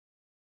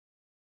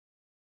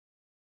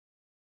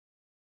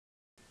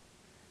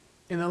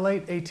In the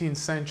late 18th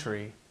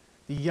century,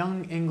 the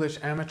young English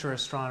amateur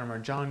astronomer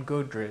John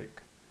Goodricke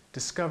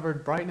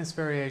discovered brightness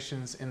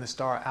variations in the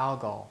star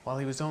Algol while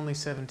he was only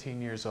 17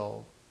 years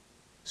old.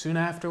 Soon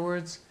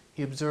afterwards,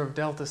 he observed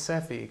Delta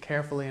Cephei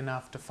carefully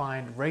enough to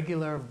find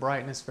regular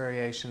brightness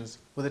variations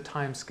with a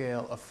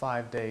timescale of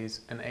 5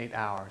 days and 8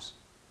 hours.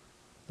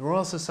 The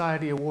Royal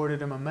Society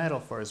awarded him a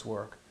medal for his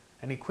work,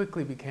 and he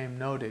quickly became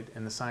noted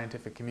in the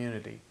scientific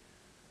community.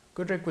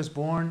 Goodricke was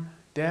born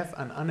deaf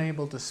and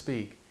unable to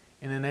speak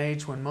in an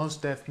age when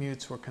most deaf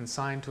mutes were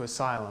consigned to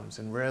asylums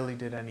and rarely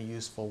did any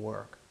useful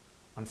work.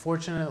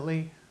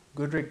 Unfortunately,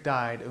 Goodricke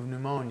died of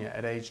pneumonia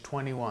at age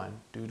 21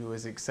 due to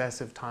his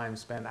excessive time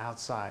spent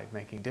outside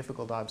making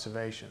difficult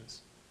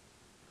observations.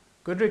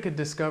 Goodricke had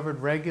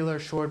discovered regular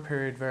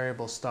short-period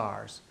variable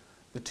stars.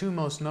 The two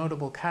most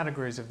notable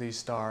categories of these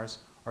stars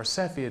are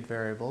Cepheid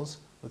variables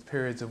with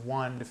periods of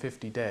 1 to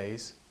 50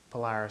 days,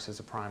 Polaris is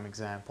a prime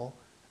example,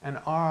 and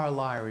RR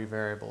Lyrae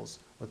variables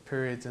with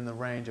periods in the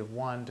range of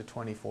 1 to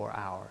 24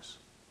 hours.